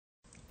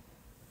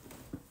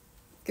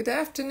Good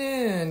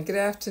afternoon. Good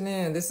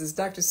afternoon. This is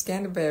Dr.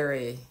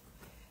 Scanterbury,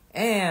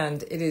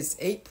 and it is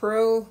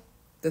April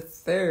the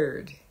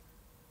 3rd,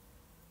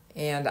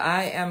 and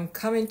I am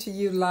coming to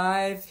you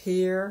live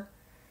here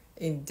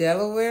in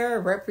Delaware,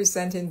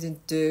 representing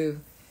the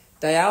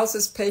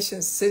Dialysis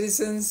Patient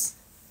Citizens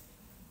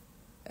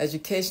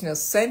Educational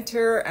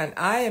Center, and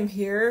I am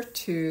here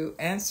to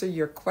answer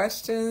your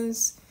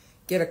questions,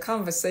 get a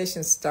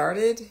conversation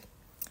started.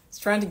 It's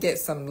trying to get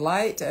some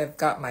light. I've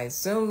got my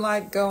Zoom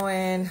light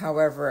going.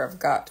 However, I've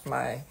got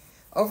my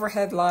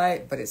overhead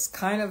light, but it's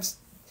kind of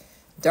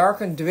dark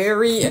and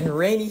dreary and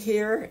rainy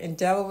here in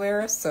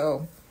Delaware.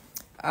 So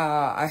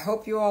I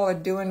hope you all are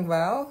doing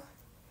well.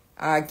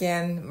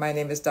 Again, my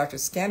name is Dr.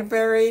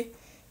 Scanterbury,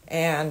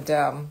 and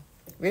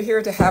we're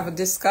here to have a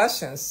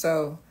discussion.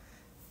 So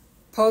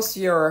post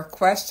your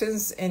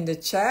questions in the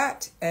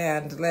chat,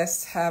 and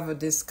let's have a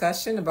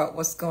discussion about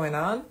what's going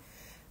on.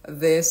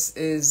 This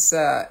is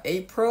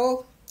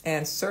April,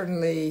 and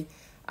certainly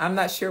I'm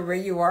not sure where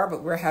you are,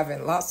 but we're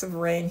having lots of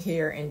rain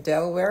here in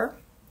Delaware.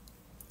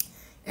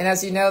 And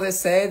as you know, they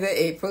say that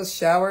April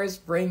showers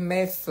bring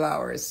May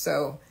flowers.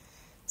 So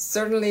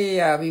certainly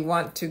we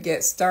want to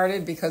get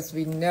started because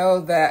we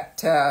know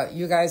that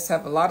you guys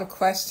have a lot of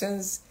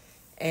questions,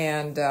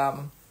 and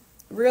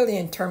really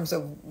in terms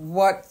of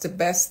what the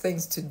best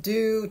things to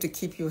do to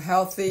keep you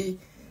healthy.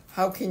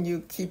 How can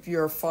you keep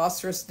your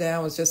phosphorus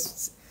down? Was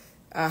just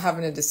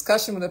having a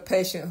discussion with a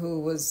patient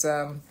who was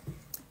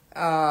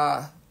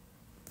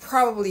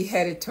probably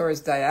headed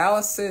towards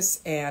dialysis,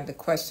 and the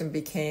question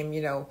became,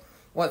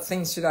 what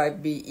things should I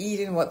be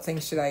eating? What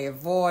things should I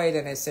avoid?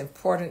 And it's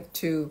important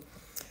to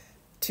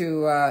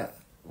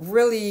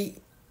really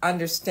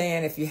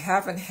understand, if you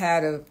haven't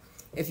had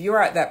if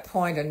you're at that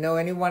point or know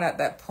anyone at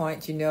that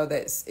point, you know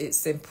that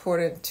it's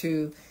important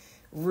to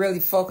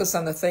really focus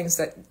on the things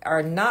that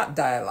are not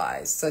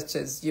dialyzed, such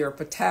as your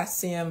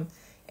potassium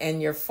and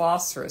your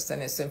phosphorus.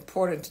 And it's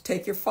important to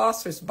take your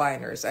phosphorus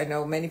binders. I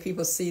know many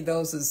people see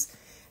those as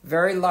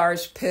very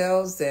large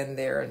pills, and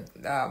they're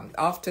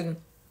often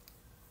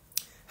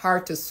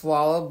hard to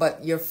swallow,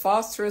 but your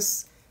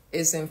phosphorus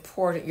is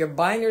important. Your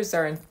binders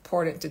are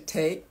important to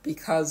take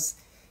because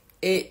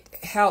it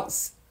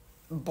helps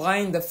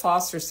bind the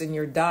phosphorus in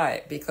your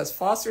diet, because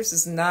phosphorus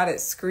is not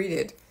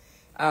excreted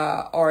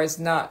or is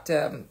not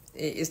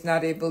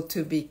able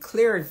to be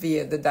cleared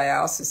via the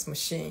dialysis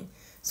machine.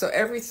 So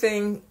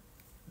everything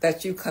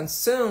that you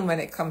consume when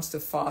it comes to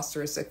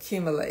phosphorus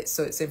accumulates.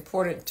 So it's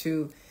important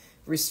to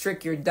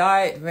restrict your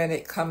diet when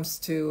it comes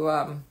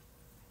to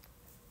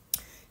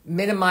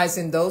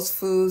minimizing those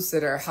foods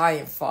that are high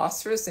in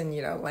phosphorus. And,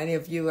 many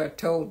of you are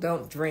told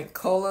don't drink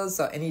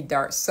colas or any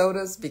dark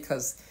sodas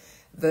because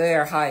they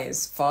are high in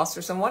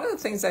phosphorus. And one of the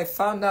things I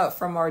found out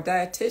from our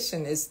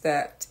dietitian is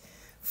that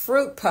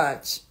fruit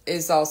punch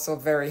is also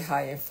very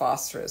high in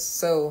phosphorus.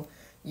 So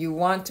you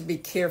want to be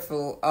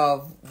careful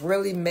of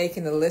really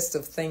making a list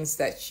of things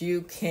that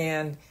you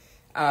can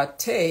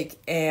take,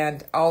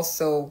 and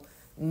also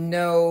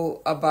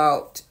know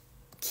about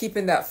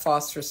keeping that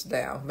phosphorus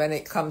down when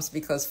it comes,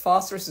 because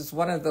phosphorus is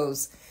one of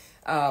those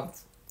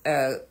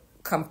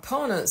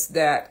components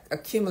that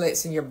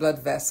accumulates in your blood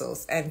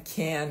vessels and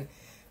can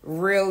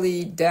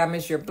really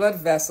damage your blood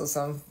vessels.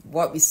 And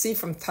what we see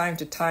from time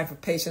to time for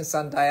patients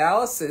on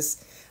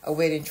dialysis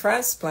awaiting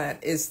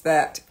transplant is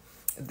that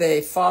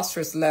the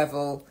phosphorus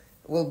level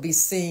will be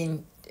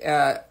seen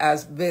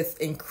as with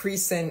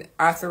increasing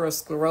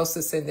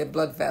atherosclerosis in their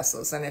blood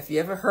vessels. And if you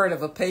ever heard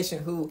of a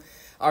patient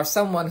or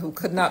someone who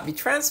could not be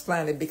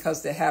transplanted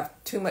because they have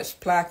too much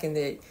plaque in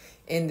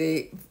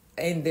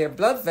their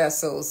blood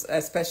vessels,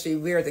 especially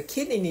where the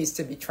kidney needs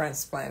to be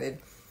transplanted,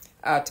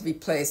 to be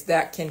placed,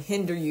 that can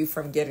hinder you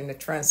from getting a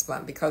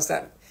transplant, because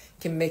that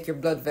can make your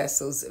blood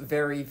vessels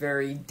very,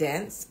 very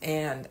dense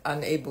and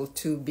unable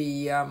to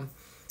be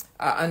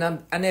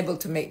unable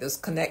to make those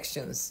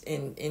connections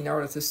in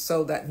order to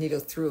sew that needle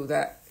through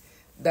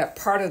that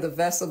part of the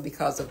vessel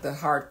because of the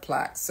hard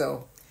plaque.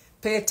 So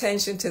pay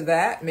attention to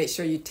that. Make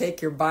sure you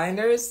take your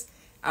binders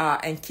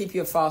and keep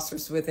your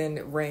phosphorus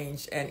within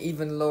range, and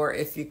even lower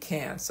if you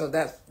can. So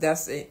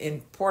that's an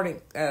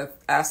important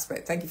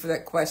aspect. Thank you for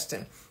that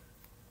question.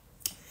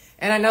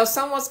 And I know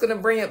someone's going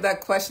to bring up that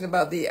question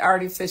about the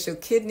artificial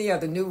kidney or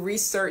the new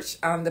research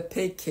on the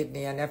pig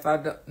kidney. And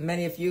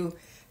many of you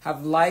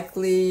have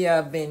likely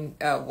been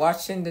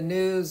watching the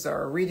news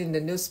or reading the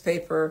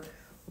newspaper,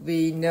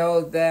 we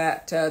know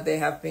that there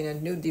have been a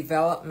new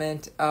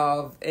development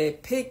of a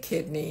pig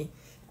kidney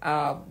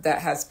that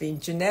has been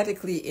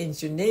genetically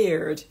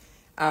engineered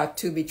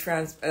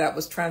that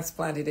was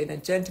transplanted in a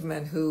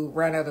gentleman who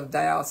ran out of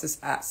dialysis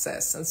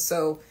access. And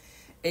so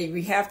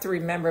we have to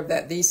remember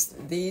that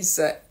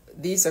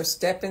these are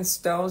stepping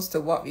stones to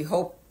what we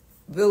hope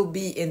will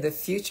be in the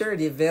future,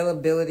 the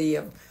availability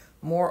of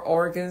more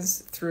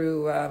organs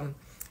through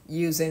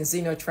using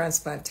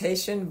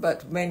xenotransplantation.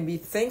 But when we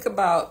think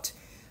about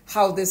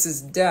how this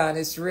is done,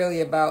 it's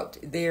really about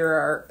there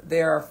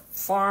are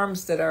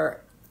farms that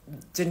are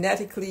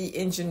genetically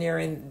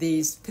engineering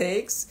these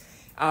pigs,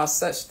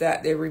 such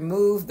that they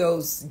remove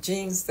those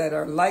genes that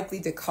are likely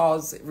to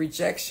cause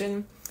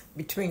rejection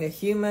between a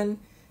human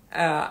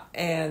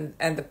and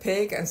the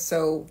pig. And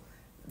so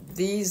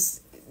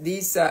these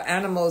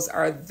animals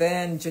are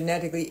then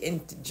genetically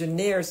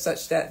engineered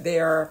such that they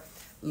are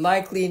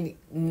likely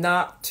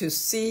not to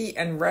see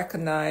and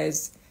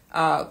recognize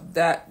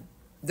that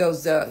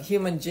those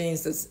human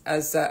genes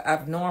as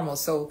abnormal.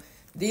 So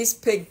these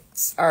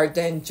pigs are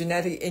then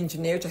genetically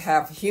engineered to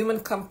have human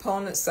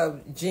components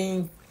of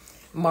gene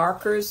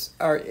markers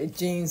or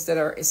genes that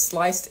are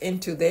sliced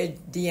into their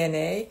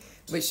DNA,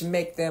 which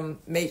make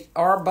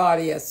our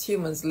body as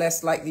humans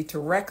less likely to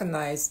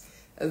recognize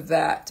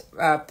that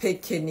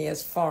pig kidney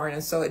as foreign.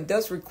 And so it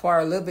does require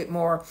a little bit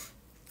more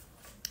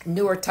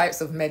newer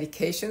types of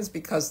medications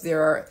because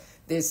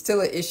there's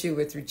still an issue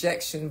with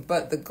rejection.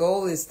 But the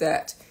goal is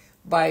that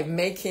by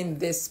making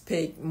this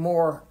pig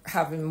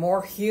having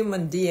more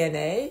human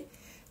DNA,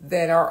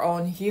 that our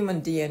own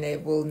human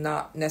DNA will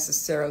not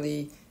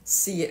necessarily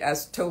see it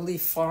as totally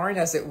foreign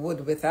as it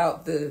would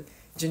without the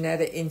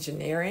genetic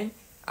engineering.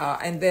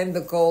 And then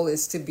the goal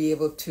is to be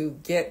able to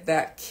get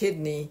that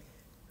kidney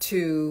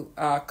to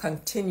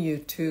continue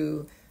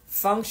to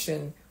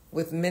function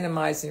with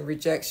minimizing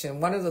rejection.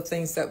 One of the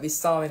things that we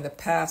saw in the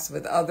past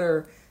with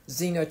other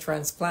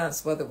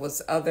xenotransplants, whether it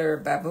was other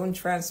baboon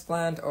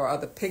transplant or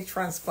other pig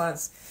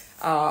transplants,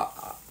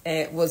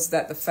 it was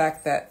that the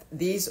fact that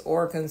these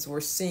organs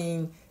were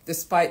seen,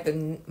 despite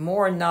the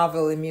more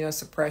novel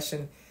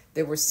immunosuppression,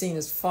 they were seen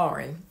as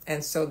foreign.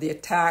 And so the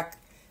attack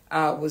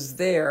was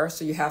there,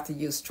 so you have to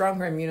use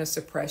stronger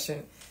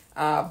immunosuppression.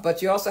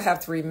 But you also have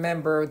to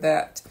remember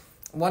that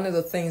one of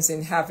the things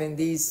in having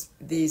these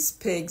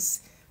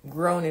pigs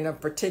grown in a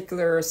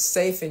particular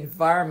safe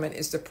environment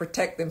is to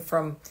protect them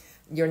from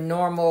your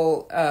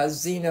normal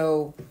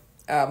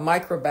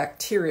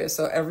microbacteria.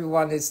 So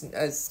everyone is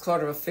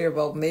sort of a fear,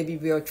 well, maybe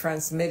we are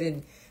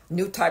transmitting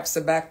new types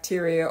of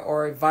bacteria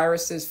or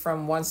viruses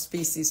from one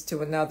species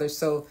to another.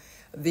 So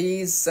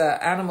these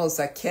animals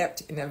are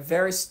kept in a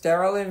very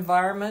sterile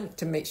environment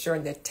to make sure,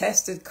 and they're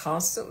tested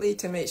constantly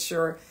to make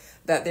sure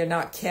that they're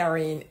not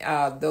carrying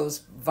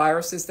those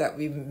viruses that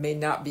we may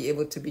not be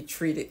able to be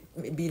treated,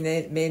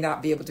 may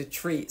not be able to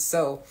treat.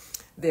 So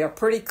they are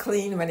pretty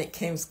clean when it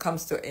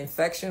comes to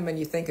infection. When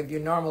you think of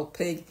your normal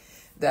pig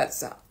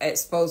that's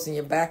exposed in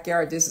your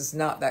backyard, this is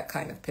not that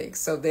kind of pig.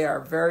 So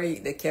they're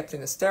kept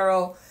in a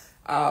sterile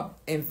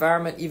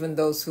environment, even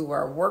those who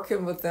are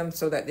working with them,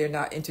 so that they're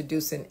not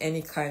introducing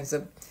any kinds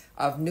of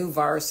new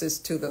viruses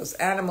to those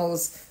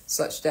animals,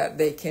 such that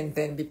they can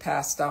then be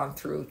passed on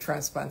through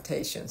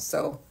transplantation.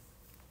 So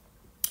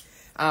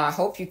I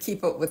hope you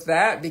keep up with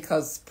that,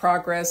 because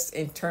progress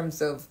in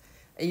terms of,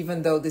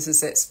 even though this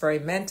is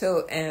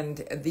experimental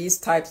and these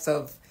types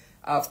of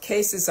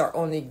cases are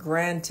only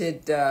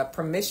granted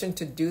permission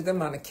to do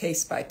them on a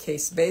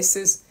case-by-case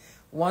basis,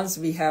 once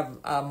we have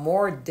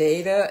more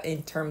data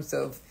in terms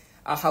of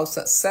how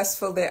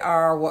successful they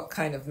are, what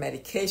kind of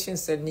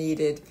medications are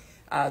needed,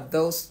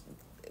 those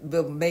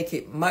will make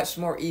it much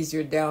more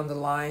easier down the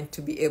line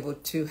to be able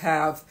to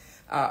have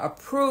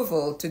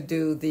approval to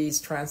do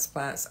these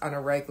transplants on a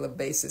regular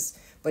basis.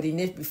 But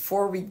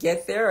before we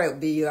get there, it'll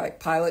be like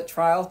pilot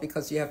trials,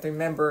 because you have to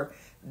remember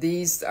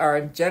these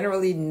are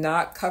generally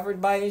not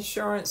covered by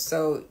insurance.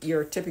 So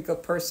your typical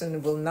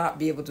person will not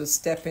be able to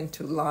step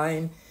into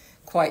line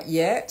quite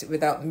yet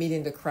without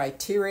meeting the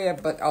criteria.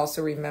 But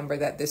also remember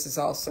that this is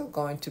also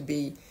going to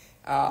be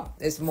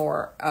is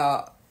more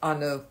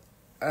on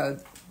a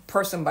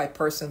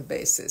person-by-person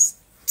basis.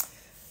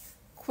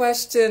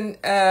 Question,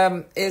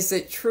 is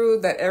it true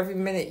that every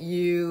minute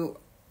you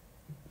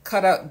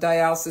cut out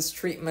dialysis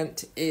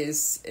treatment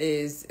is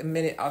a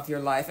minute of your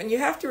life? And you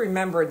have to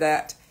remember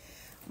that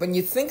when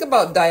you think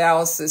about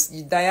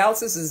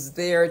dialysis is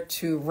there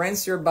to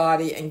rinse your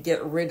body and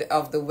get rid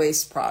of the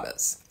waste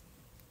products.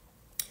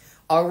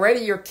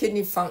 Already your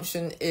kidney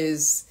function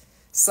is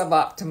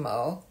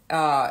suboptimal.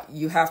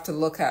 You have to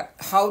look at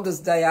how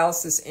does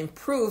dialysis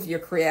improve your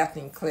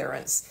creatinine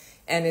clearance,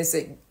 and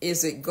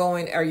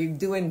are you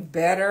doing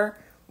better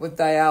with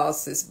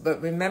dialysis?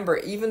 But remember,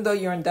 even though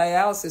you're in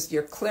dialysis,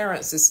 your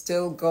clearance is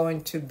still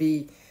going to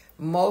be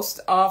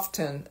most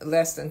often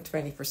less than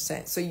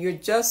 20%. So you're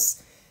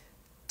just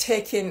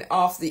taking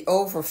off the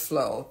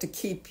overflow to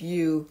keep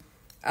you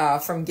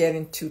from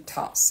getting too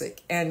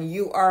toxic, and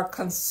you are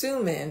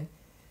consuming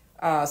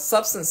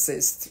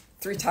substances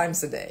 3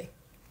 times a day.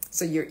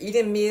 So you're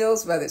eating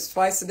meals, whether it's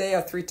twice a day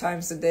or 3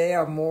 times a day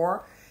or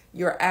more,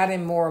 you're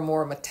adding more and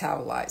more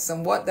metabolites.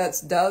 And what that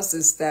does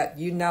is that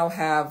you now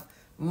have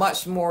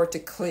much more to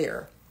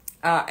clear.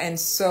 And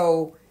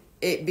so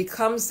it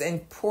becomes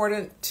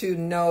important to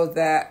know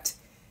that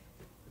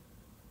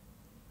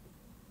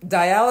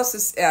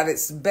dialysis at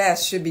its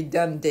best should be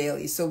done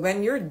daily. So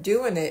when you're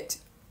doing it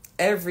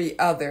every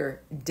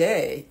other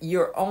day,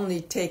 you're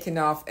only taking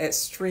off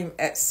extreme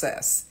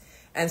excess.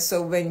 And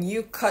so when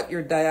you cut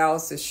your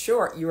dialysis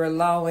short, you're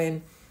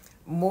allowing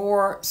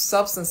more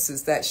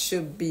substances that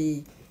should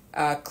be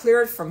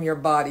cleared from your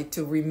body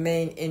to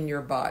remain in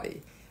your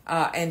body.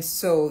 And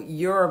so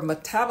your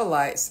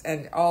metabolites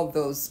and all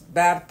those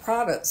bad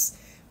products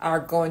are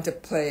going to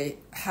play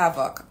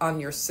havoc on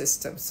your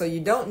system. So you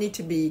don't need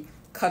to be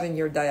cutting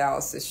your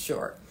dialysis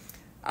short.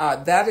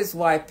 That is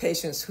why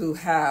patients who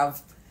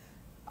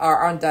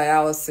are on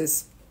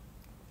dialysis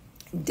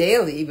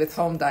daily with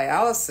home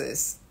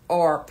dialysis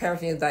or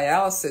peritoneal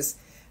dialysis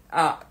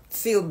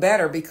feel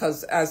better,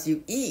 because as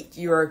you eat,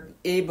 you're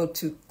able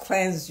to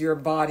cleanse your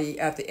body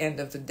at the end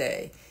of the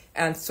day.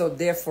 And so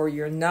therefore,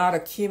 you're not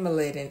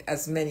accumulating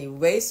as many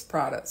waste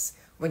products.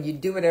 When you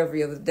do it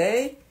every other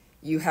day,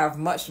 you have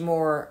much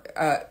more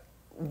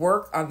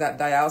work on that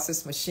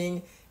dialysis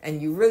machine, and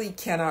you really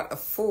cannot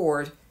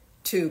afford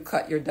to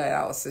cut your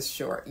dialysis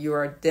short. You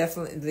are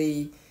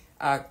definitely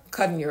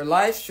cutting your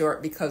life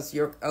short because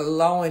you're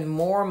allowing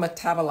more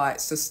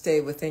metabolites to stay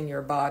within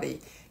your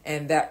body,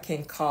 and that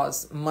can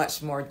cause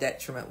much more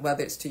detriment,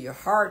 whether it's to your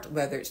heart,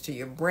 whether it's to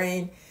your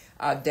brain.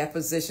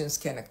 Depositions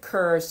can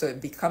occur, so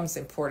it becomes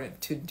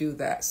important to do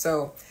that.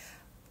 So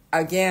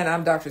again,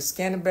 I'm Dr.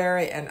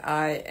 Scanterbury, and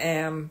I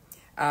am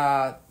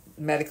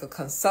medical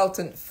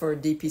consultant for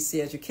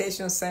DPC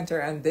Educational Center,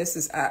 and this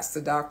is Ask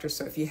the Doctor.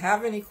 So if you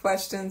have any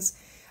questions,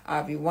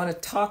 if you want to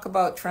talk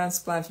about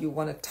transplant, if you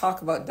want to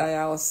talk about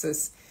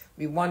dialysis,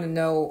 we want to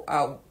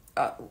know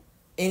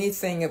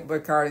anything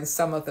regarding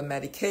some of the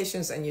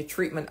medications and your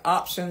treatment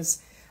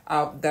options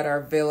that are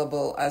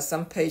available.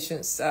 Some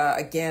patients,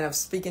 again, I'm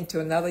speaking to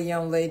another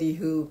young lady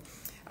who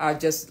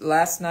just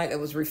last night it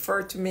was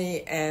referred to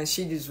me, and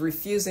she is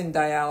refusing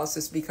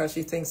dialysis because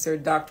she thinks her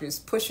doctor is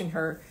pushing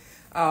her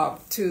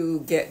to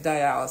get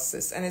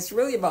dialysis. And it's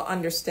really about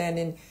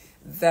understanding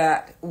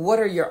that what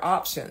are your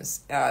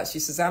options. She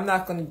says, I'm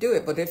not going to do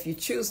it, but if you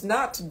choose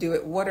not to do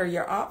it, what are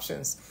your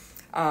options?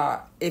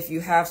 If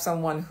you have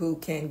someone who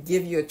can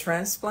give you a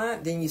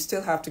transplant, then you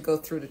still have to go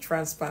through the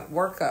transplant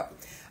workup.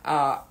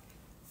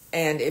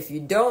 And if you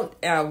don't,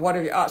 what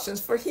are your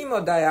options for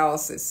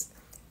hemodialysis,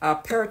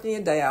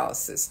 peritoneal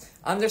dialysis?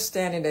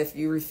 Understanding that if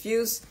you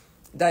refuse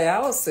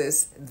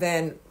dialysis,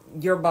 then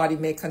your body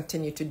may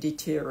continue to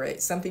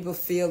deteriorate. Some people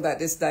feel that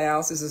this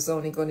dialysis is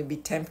only going to be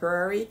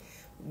temporary.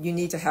 You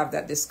need to have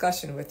that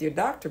discussion with your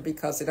doctor,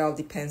 because it all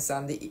depends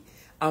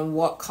on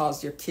what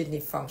caused your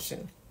kidney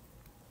function.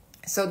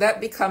 So that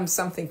becomes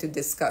something to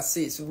discuss.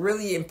 See, it's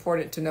really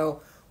important to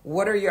know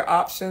what are your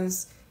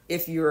options.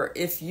 If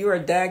you are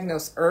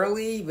diagnosed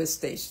early with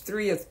stage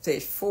 3 or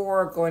stage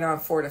 4, going on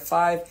 4 to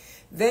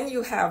 5, then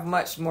you have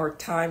much more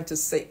time to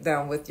sit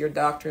down with your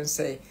doctor and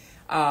say,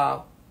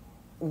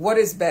 what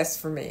is best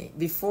for me?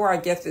 Before I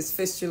get this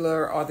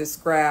fistula or this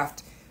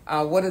graft,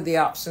 what are the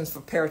options for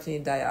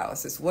peritoneal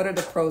dialysis? What are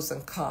the pros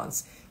and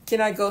cons?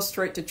 Can I go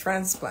straight to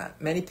transplant?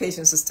 Many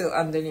patients are still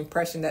under the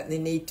impression that they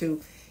need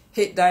to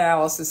hit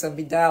dialysis and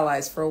be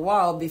dialyzed for a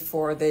while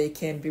before they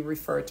can be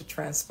referred to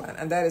transplant.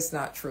 And that is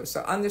not true.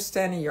 So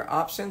understanding your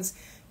options,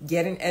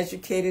 getting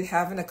educated,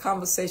 having a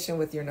conversation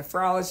with your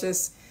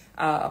nephrologist,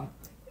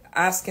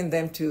 asking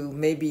them to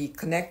maybe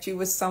connect you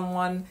with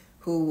someone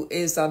who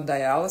is on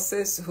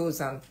dialysis,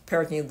 who's on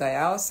peritoneal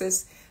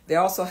dialysis. They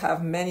also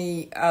have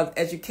many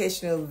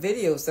educational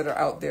videos that are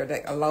out there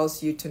that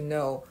allows you to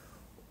know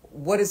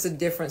what is the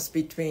difference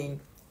between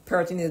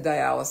peritoneal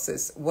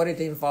dialysis, what it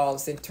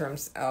involves in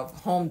terms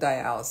of home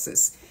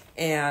dialysis,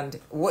 and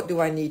what do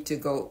I need to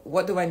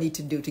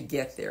do to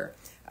get there.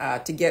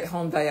 To get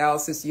home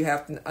dialysis, you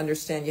have to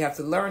understand, you have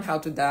to learn how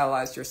to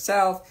dialyze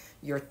yourself.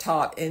 You're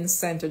taught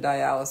in-center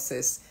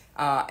dialysis,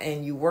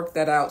 and you work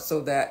that out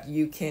so that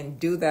you can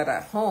do that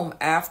at home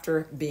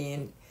after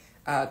being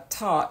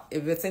taught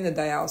within the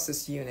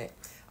dialysis unit.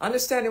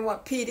 Understanding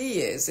what PD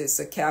is. It's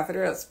a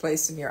catheter that's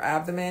placed in your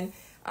abdomen,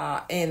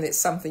 and it's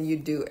something you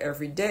do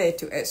every day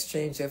to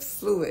exchange of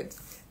fluid.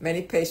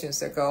 Many patients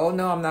that go, oh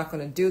no, I'm not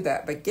going to do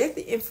that. But get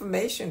the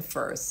information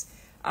first.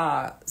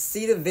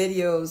 See the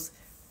videos,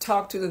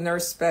 talk to the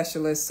nurse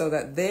specialist so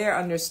that they're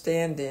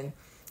understanding,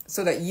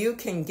 so that you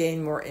can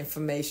gain more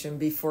information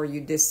before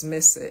you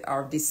dismiss it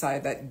or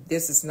decide that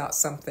this is not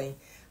something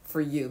for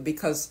you.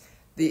 Because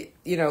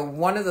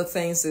one of the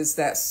things is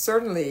that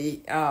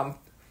certainly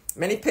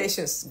many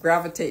patients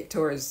gravitate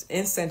towards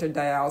in-center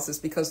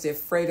dialysis because they're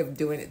afraid of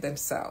doing it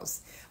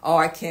themselves. Oh,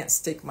 I can't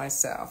stick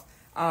myself.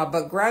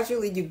 But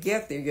gradually you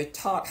get there. You're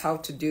taught how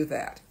to do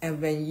that.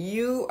 And when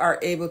you are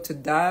able to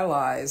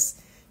dialyze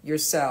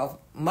yourself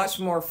much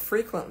more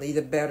frequently,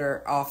 the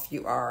better off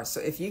you are. So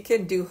if you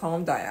can do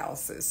home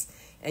dialysis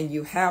and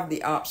you have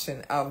the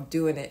option of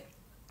doing it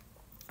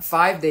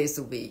 5 days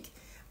a week,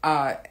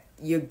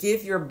 you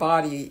give your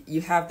body,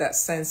 you have that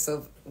sense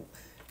of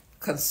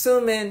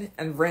consuming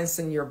and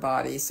rinsing your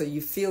body, so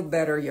you feel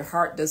better, your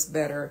heart does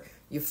better,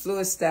 your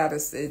fluid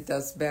status, it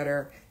does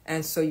better,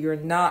 and so you're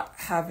not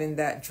having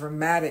that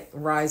dramatic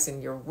rise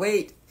in your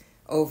weight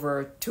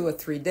over 2 or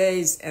 3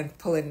 days and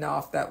pulling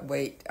off that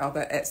weight, all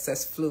that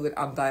excess fluid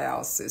on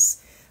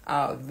dialysis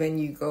when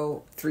you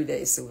go 3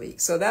 days a week.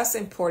 So that's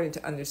important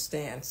to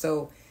understand.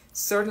 So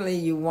certainly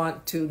you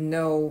want to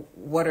know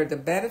what are the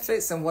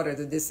benefits and what are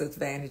the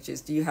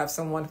disadvantages. Do you have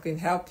someone who can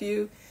help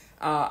you?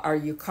 Are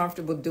you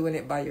comfortable doing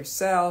it by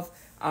yourself?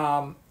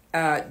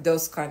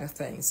 those kind of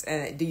things.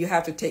 And do you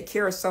have to take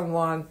care of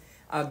someone?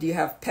 Do you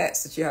have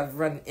pets that you have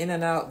run in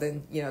and out?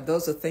 Then,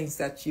 those are things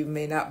that you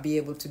may not be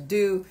able to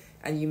do,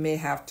 and you may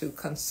have to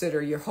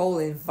consider your whole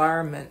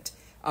environment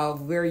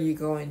of where you're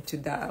going to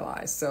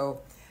dialyze.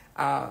 So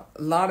a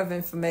lot of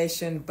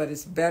information, but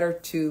it's better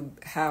to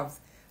have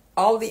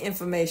all the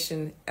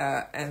information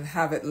and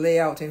have it lay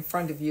out in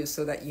front of you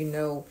so that you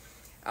know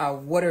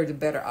what are the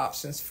better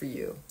options for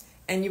you.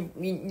 And you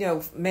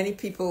know, many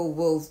people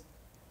will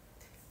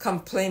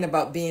complain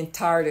about being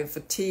tired and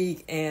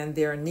fatigued and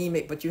they're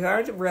anemic, but you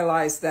have to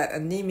realize that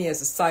anemia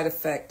is a side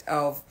effect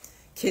of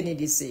kidney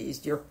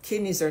disease. Your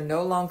kidneys are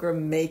no longer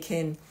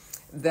making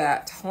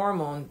that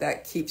hormone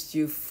that keeps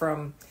you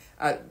from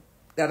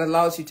that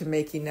allows you to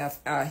make enough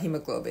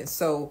hemoglobin.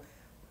 So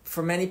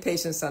for many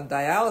patients on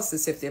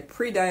dialysis, if they're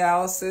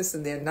pre-dialysis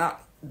and they're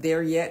not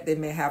there yet, they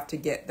may have to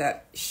get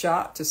that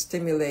shot to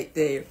stimulate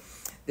their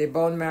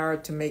bone marrow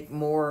to make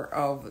more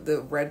of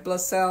the red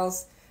blood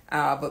cells.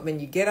 But when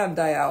you get on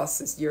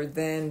dialysis, you're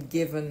then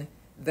given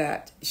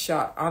that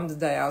shot on the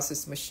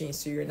dialysis machine,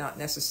 so you're not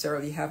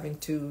necessarily having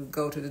to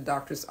go to the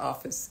doctor's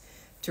office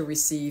to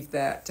receive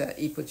that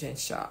Epogen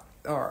shot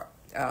or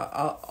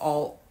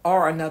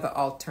another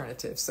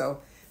alternative.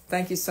 So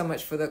thank you so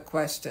much for the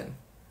question.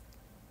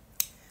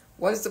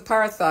 What is the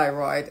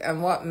parathyroid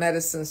and what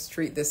medicines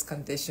treat this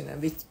condition?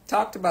 And we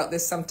talked about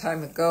this some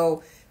time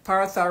ago.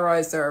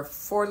 Parathyroids are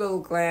 4 little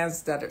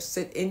glands that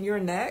sit in your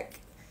neck,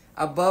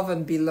 above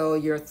and below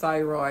your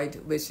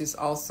thyroid, which is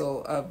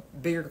also a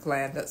bigger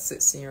gland that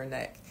sits in your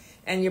neck.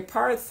 And your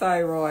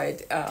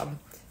parathyroid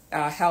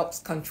helps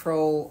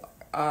control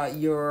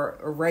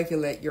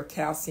regulate your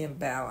calcium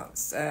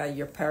balance.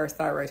 Your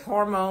parathyroid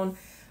hormone,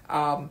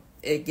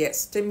 it gets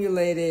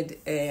stimulated,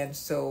 and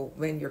so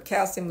when your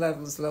calcium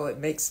level is low, it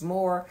makes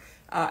more.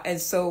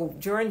 And so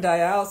during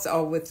dialysis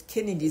or with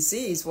kidney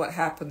disease, what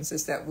happens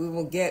is that we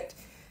will get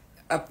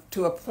up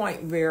to a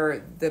point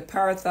where the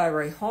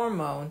parathyroid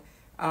hormone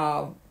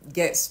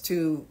gets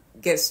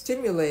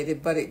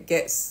stimulated, but it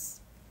gets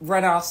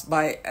run off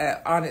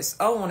on its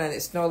own, and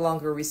it's no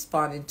longer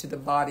responding to the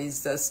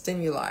body's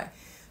stimuli.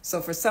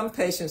 So for some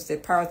patients, the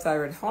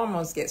parathyroid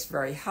hormones gets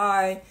very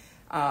high,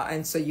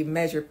 and so you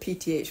measure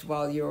PTH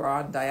while you're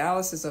on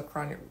dialysis or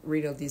chronic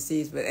renal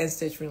disease with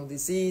end-stage renal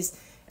disease.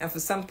 And for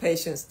some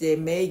patients, they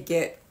may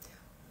get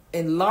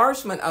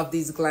enlargement of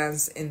these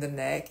glands in the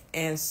neck,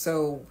 and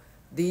so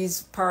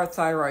these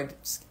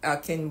parathyroids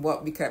can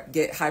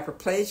get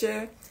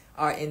hyperplasia,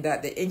 in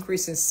that they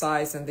increase in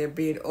size and they're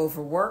being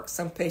overworked.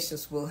 Some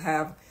patients will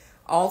have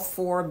all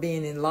 4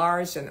 being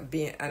enlarged and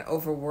being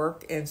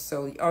overworked, and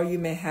so, or you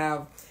may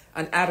have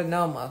an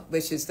adenoma,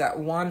 which is that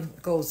one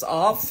goes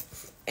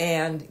off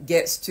and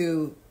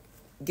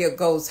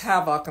goes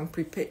havoc and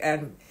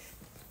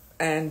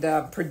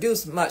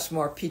produce much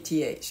more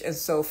PTH. And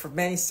so for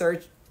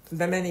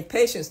many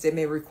patients, they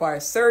may require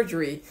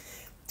surgery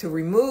to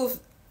remove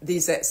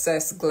these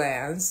excess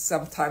glands,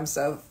 sometimes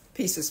of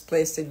pieces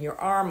placed in your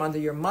arm under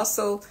your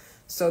muscle,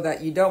 so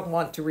that you don't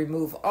want to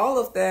remove all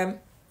of them.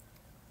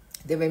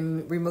 They may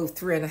remove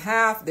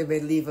 3.5, they may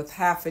leave with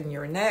half in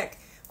your neck,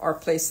 or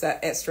place that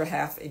extra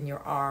half in your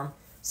arm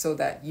so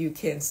that you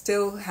can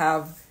still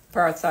have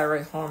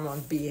parathyroid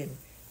hormone being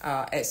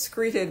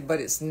excreted, but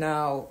it's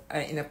now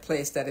in a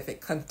place that if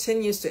it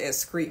continues to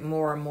excrete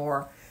more and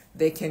more,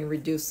 they can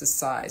reduce the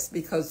size,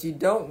 because you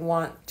don't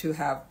want to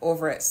have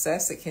over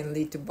excess. It can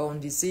lead to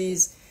bone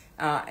disease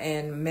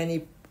and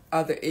many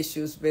other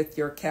issues with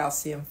your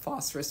calcium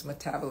phosphorus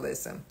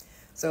metabolism.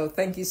 So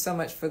thank you so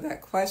much for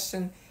that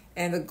question.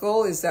 And the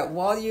goal is that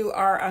while you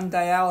are on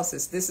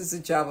dialysis, this is the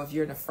job of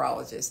your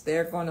nephrologist.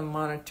 They're going to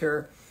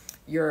monitor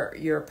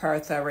your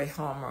parathyroid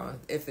hormone.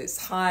 If it's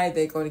high,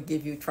 they're going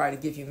to try to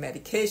give you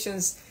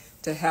medications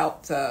to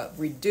help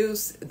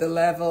reduce the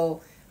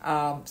level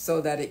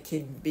so that it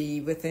can be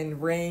within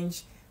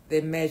range.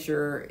 They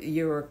measure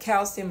your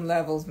calcium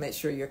levels, make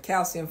sure your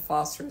calcium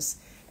phosphorus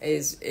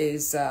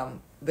is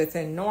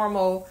within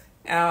normal.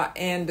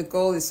 And the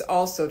goal is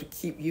also to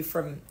keep you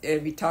from,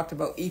 we talked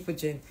about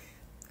Epogen,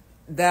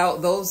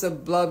 those are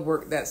blood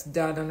work that's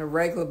done on a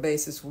regular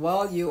basis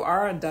while you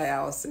are on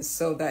dialysis,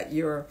 so that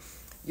your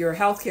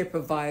healthcare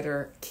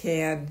provider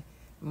can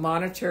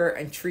monitor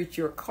and treat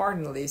you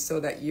accordingly, so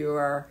that you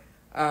are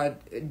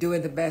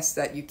doing the best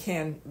that you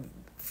can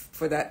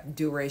for that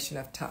duration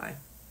of time.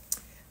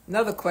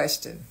 Another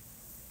question.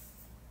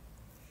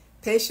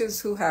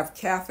 Patients who have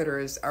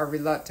catheters are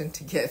reluctant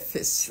to get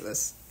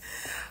fistulas.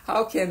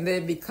 How can they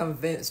be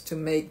convinced to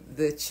make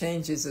the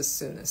changes as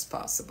soon as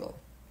possible?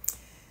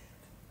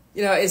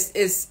 You know,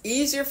 it's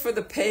easier for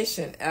the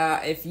patient.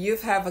 If you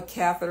have a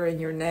catheter in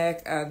your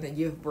neck and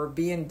you were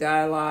being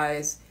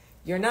dialyzed,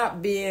 you're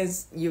not being,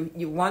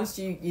 once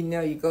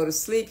you go to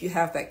sleep, you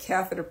have that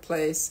catheter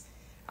placed,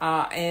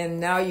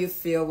 and now you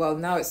feel, well,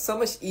 now it's so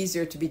much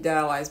easier to be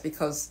dialyzed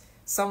because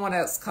someone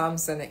else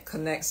comes and it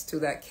connects to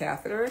that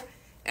catheter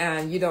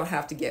and you don't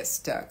have to get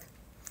stuck.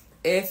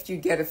 If you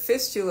get a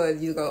fistula,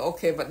 you go,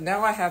 okay, but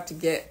now I have to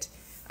get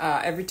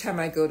every time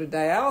I go to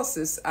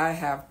dialysis, I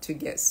have to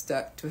get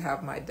stuck to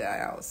have my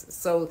dialysis.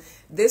 So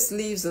this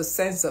leaves a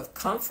sense of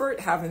comfort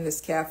having this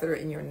catheter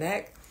in your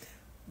neck.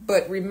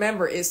 But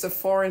remember, it's a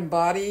foreign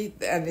body,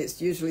 and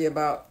it's usually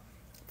about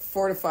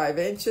 4 to 5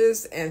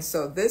 inches. And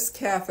so this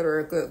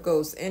catheter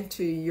goes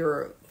into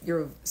your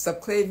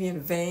subclavian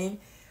vein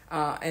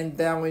and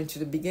down into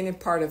the beginning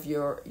part of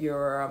your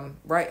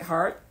right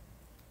heart.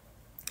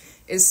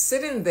 Is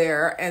sitting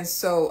there, and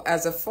so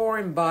as a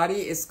foreign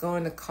body, it's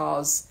going to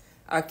cause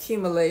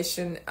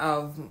accumulation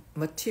of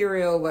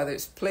material, whether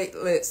it's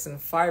platelets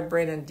and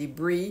fibrin and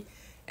debris.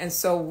 And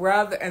so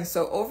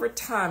over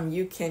time,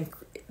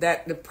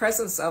 the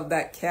presence of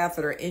that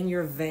catheter in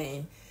your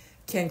vein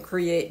can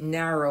create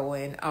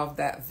narrowing of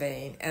that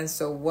vein. And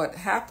so what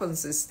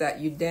happens is that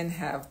you then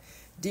have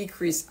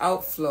decreased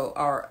outflow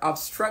or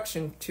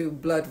obstruction to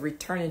blood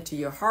returning to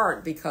your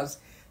heart, because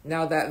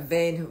now that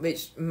vein,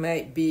 which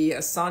might be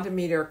a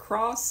centimeter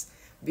across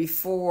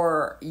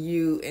before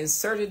you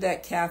inserted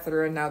that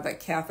catheter, and now that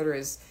catheter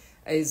is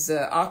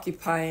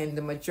occupying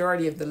the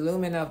majority of the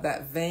lumen of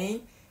that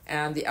vein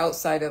and the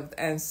outside of,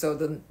 and so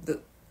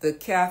the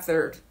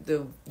catheter,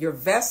 your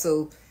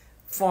vessel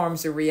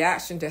forms a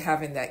reaction to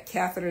having that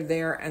catheter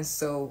there, and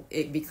so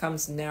it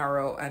becomes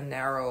narrow and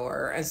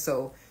narrower, and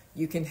so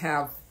you can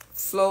have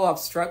flow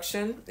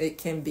obstruction. It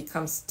can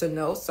become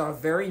stenosis, or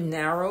very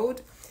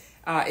narrowed.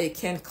 It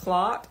can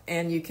clot,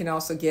 and you can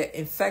also get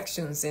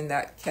infections in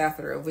that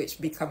catheter,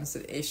 which becomes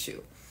an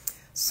issue.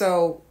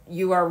 So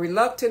you are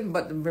reluctant,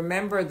 but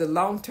remember the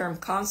long-term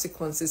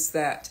consequences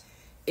that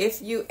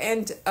if you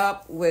end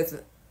up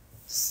with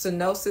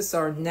stenosis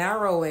or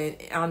narrowing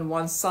on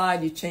one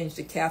side, you change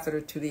the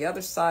catheter to the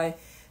other side,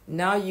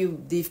 now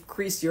you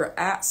decrease your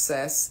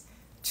access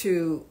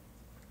to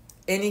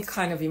any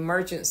kind of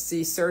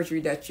emergency surgery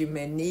that you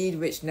may need,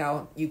 which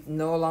now you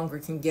no longer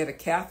can get a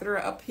catheter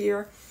up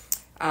here.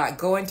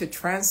 Going to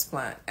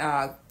transplant,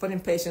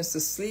 putting patients to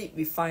sleep,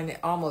 we find it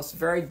almost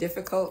very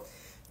difficult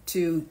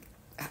to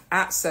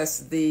access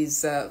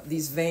these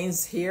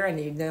veins here, and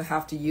you then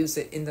have to use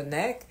it in the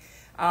neck.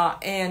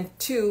 And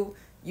two,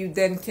 you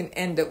then can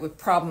end up with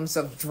problems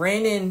of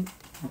returning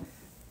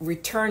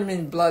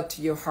blood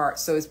to your heart.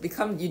 So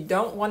you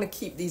don't want to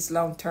keep these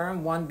long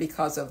term, one,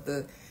 because of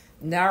the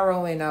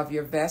narrowing of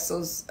your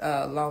vessels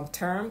long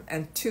term,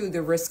 and two,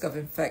 the risk of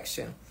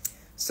infection.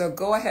 So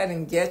go ahead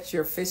and get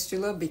your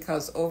fistula,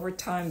 because over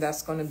time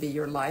that's going to be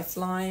your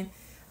lifeline.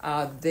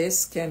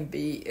 This can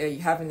be,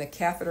 having the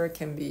catheter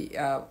can be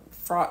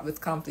fraught with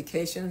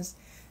complications.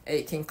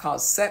 It can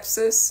cause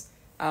sepsis,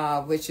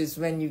 which is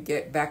when you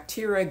get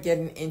bacteria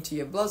getting into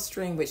your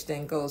bloodstream, which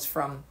then goes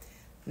from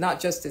not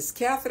just this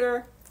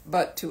catheter,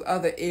 but to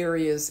other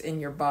areas in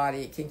your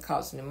body. It can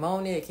cause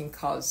pneumonia. It can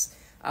cause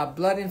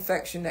blood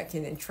infection that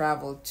can then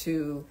travel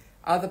to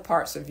other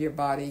parts of your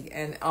body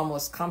and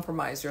almost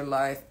compromise your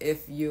life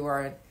if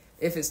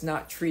it's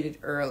not treated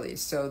early.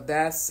 So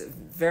that's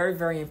very,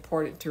 very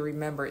important to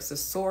remember. It's a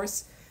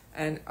source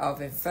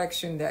of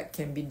infection that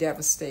can be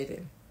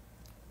devastating.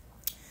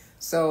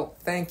 So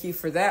thank you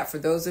for that. For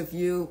those of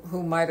you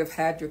who might have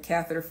had your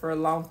catheter for a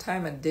long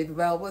time and did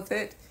well with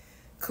it,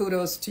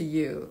 kudos to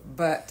you.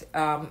 But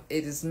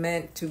it is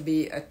meant to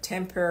be a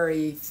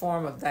temporary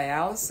form of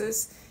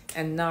dialysis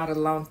and not a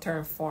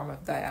long-term form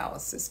of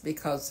dialysis,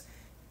 because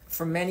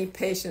for many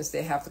patients,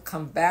 they have to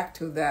come back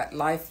to that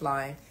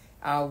lifeline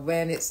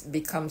when it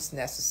becomes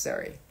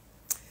necessary.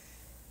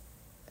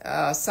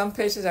 Some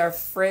patients are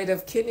afraid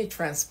of kidney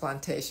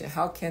transplantation.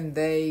 How can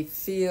they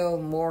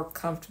feel more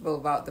comfortable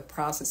about the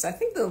process? I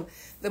think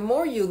the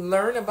more you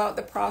learn about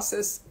the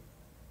process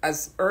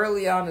as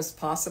early on as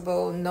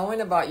possible,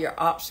 knowing about your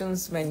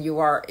options when you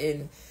are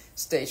in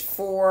stage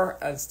 4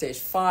 and stage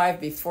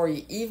 5 before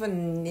you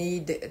even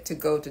need to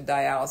go to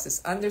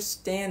dialysis.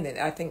 Understand it.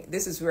 I think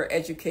this is where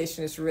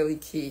education is really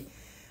key.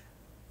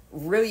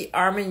 Really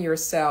arming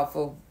yourself,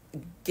 or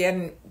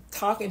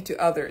talking to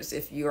others.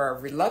 If you are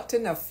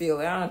reluctant or feel,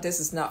 this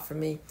is not for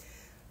me,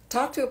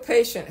 talk to a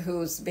patient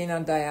who's been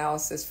on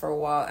dialysis for a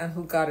while and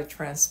who got a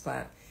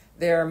transplant.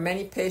 There are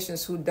many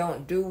patients who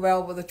don't do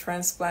well with a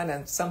transplant,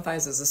 and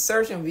sometimes as a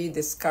surgeon we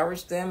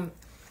discourage them.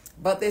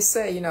 But they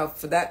say,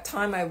 for that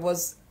time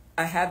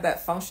I had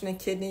that functioning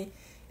kidney,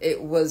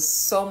 it was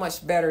so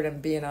much better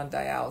than being on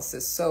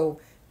dialysis.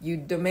 So you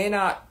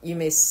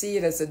may see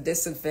it as a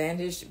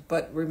disadvantage,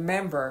 but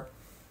remember,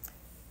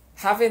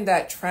 having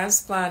that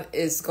transplant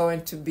is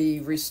going to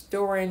be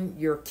restoring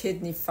your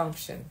kidney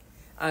function.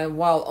 And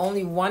while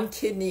only one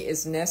kidney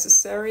is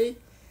necessary,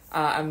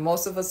 and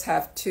most of us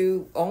have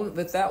two,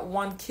 with that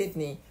one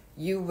kidney,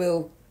 you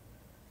will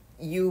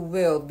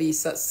be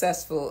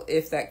successful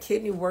if that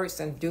kidney works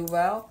and do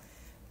well,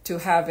 to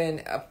having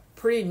a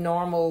pretty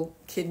normal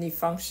kidney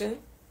function.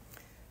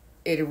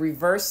 It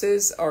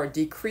reverses or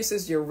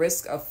decreases your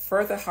risk of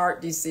further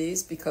heart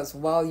disease, because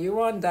while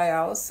you're on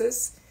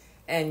dialysis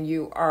and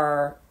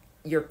your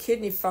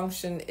kidney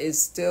function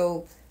is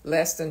still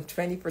less than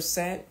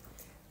 20%,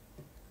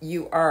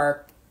 you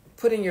are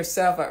putting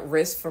yourself at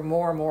risk for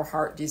more and more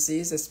heart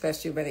disease,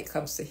 especially when it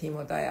comes to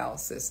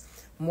hemodialysis.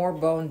 more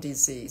bone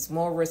disease,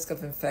 more risk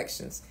of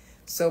infections.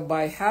 So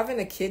by having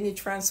a kidney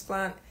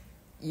transplant,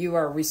 you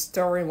are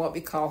restoring what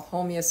we call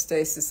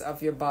homeostasis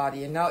of your body.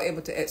 You're now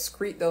able to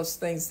excrete those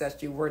things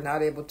that you were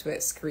not able to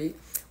excrete.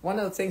 One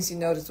of the things you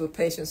notice with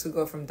patients who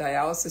go from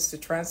dialysis to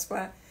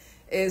transplant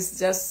is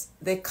just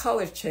the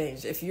color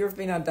change. If you've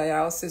been on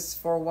dialysis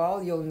for a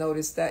while, you'll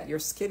notice that your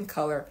skin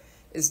color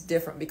is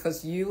different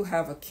because you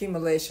have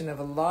accumulation of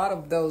a lot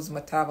of those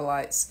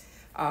metabolites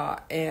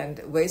and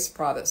waste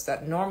products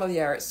that normally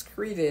are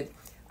excreted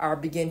are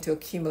begin to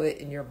accumulate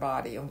in your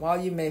body. And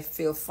while you may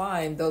feel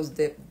fine, those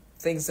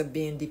things are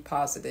being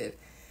deposited.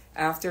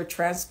 After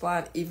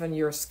transplant, even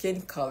your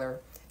skin color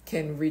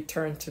can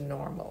return to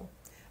normal.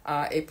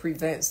 It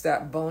prevents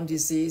that bone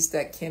disease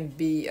that can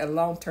be a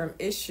long-term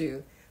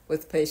issue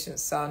with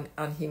patients on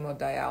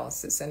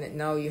hemodialysis. And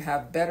now you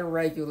have better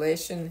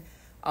regulation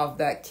of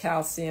that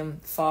calcium,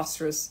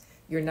 phosphorus.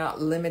 You're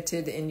not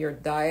limited in your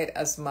diet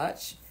as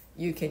much.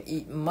 You can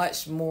eat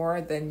much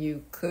more than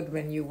you could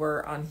when you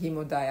were on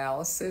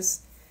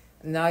hemodialysis.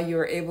 Now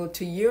you're able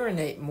to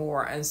urinate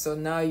more, and so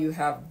now you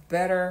have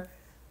better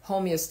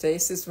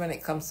homeostasis when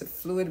it comes to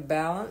fluid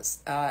balance,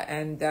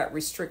 and that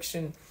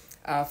restriction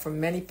for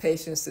many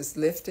patients is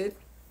lifted.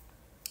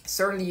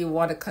 Certainly you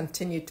want to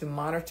continue to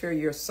monitor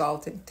your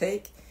salt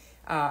intake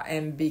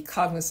and be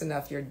cognizant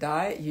of your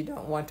diet. You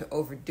don't want to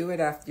overdo it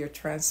after your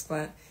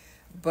transplant,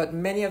 but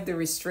many of the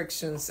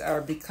restrictions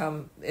are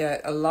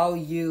allow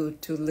you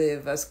to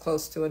live as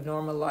close to a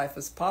normal life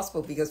as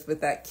possible, because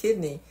with that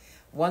kidney,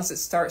 once it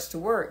starts to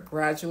work,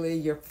 gradually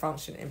your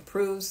function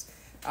improves,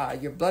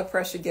 your blood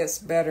pressure gets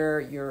better,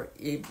 you're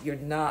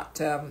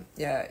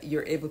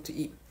able to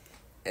eat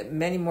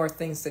many more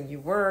things than you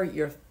were.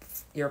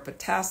 Your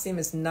potassium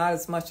is not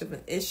as much of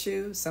an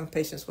issue. Some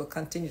patients will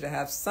continue to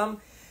have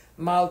some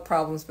mild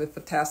problems with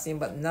potassium,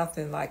 but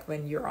nothing like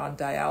when you're on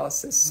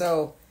dialysis.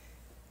 So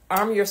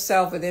arm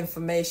yourself with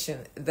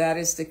information. That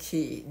is the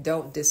key.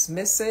 Don't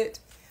dismiss it.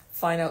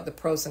 Find out the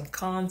pros and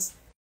cons.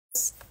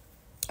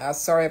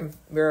 Sorry,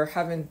 we're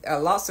having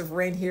lots of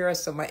rain here,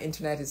 so my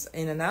internet is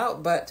in and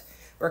out, but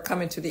we're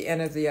coming to the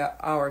end of the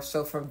hour.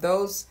 So for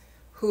those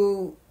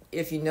who,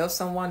 if you know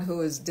someone who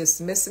is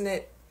dismissing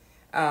it,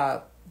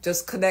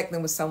 just connect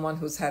them with someone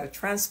who's had a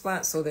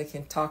transplant so they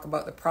can talk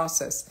about the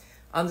process.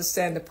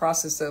 Understand the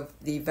process of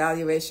the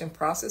evaluation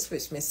process,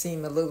 which may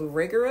seem a little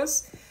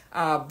rigorous,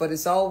 but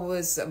it's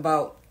always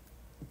about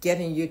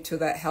getting you to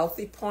that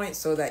healthy point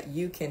so that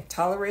you can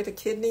tolerate a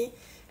kidney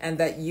and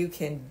that you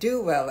can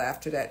do well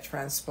after that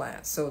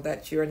transplant, so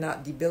that you're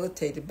not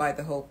debilitated by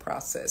the whole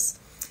process.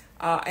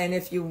 And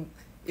if you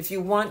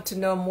want to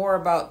know more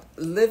about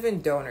living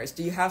donors,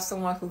 do you have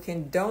someone who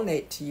can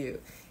donate to you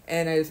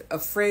and is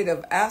afraid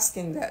of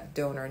asking that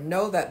donor?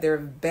 Know that there are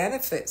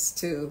benefits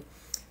to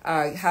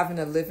having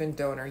a living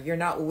donor. You're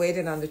not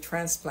waiting on the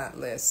transplant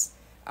list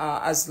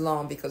as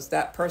long, because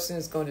that person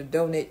is going to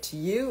donate to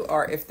you,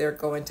 or if they're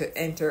going to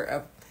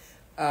enter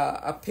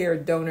a peer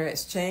donor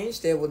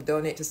exchange, they will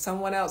donate to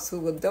someone else who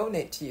will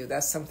donate to you.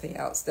 That's something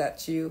else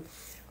that you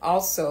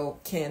also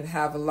can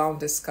have a long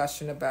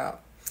discussion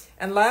about.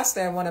 And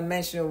lastly, I want to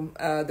mention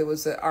there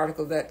was an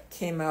article that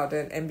came out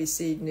at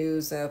NBC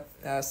News.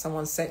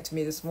 Someone sent to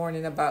me this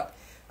morning about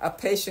a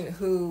patient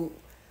who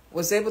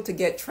was able to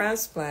get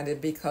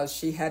transplanted because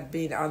she had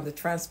been on the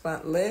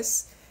transplant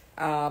list,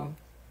 and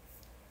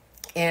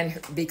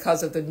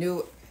because of the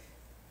new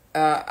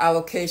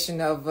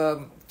allocation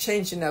of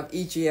changing of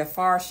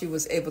EGFR, she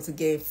was able to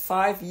gain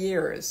 5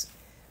 years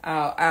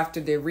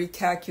after they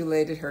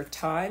recalculated her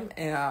time,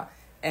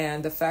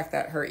 and the fact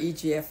that her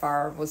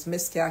EGFR was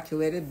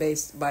miscalculated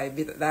based by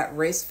that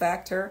race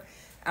factor.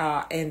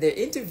 And they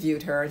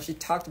interviewed her, and she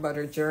talked about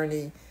her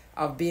journey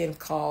of being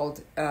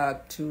called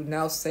to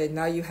now say,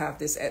 now you have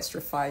this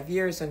extra 5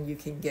 years and you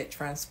can get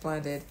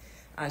transplanted.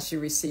 And she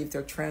received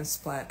her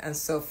transplant. And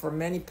so for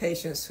many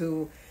patients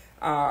who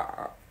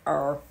are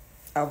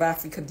of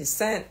African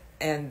descent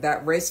and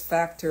that race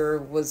factor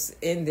was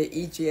in the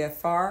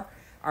EGFR,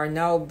 are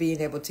now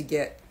being able to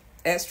get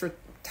extra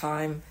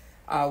time,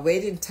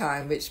 waiting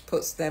time, which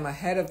puts them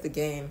ahead of the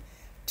game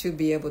to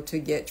be able to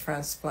get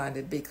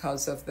transplanted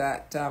because of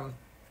that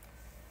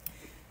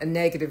a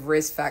negative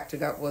race factor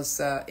that was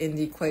in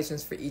the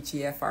equations for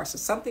EGFR. So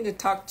something to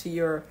talk to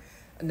your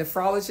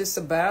nephrologist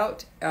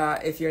about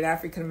if you're an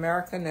African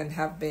American and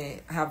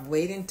have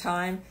waiting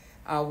time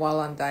while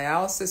on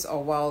dialysis,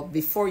 or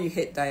before you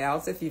hit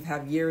dialysis. If you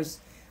have years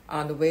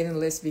on the waiting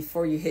list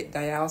before you hit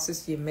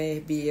dialysis, you may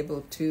be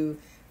able to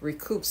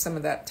recoup some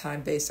of that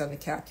time based on the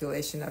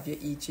calculation of your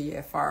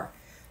EGFR.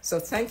 So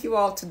thank you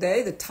all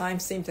today. The time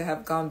seemed to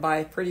have gone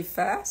by pretty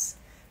fast.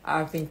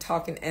 I've been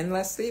talking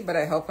endlessly, but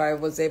I hope I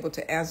was able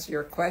to answer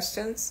your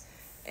questions.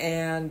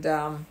 And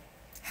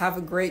have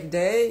a great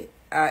day.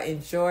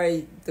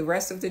 Enjoy the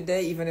rest of the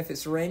day, even if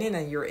it's raining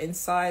and you're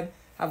inside.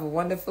 Have a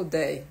wonderful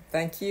day.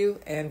 Thank you,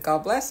 and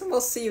God bless, and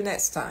we'll see you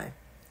next time.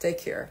 Take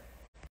care.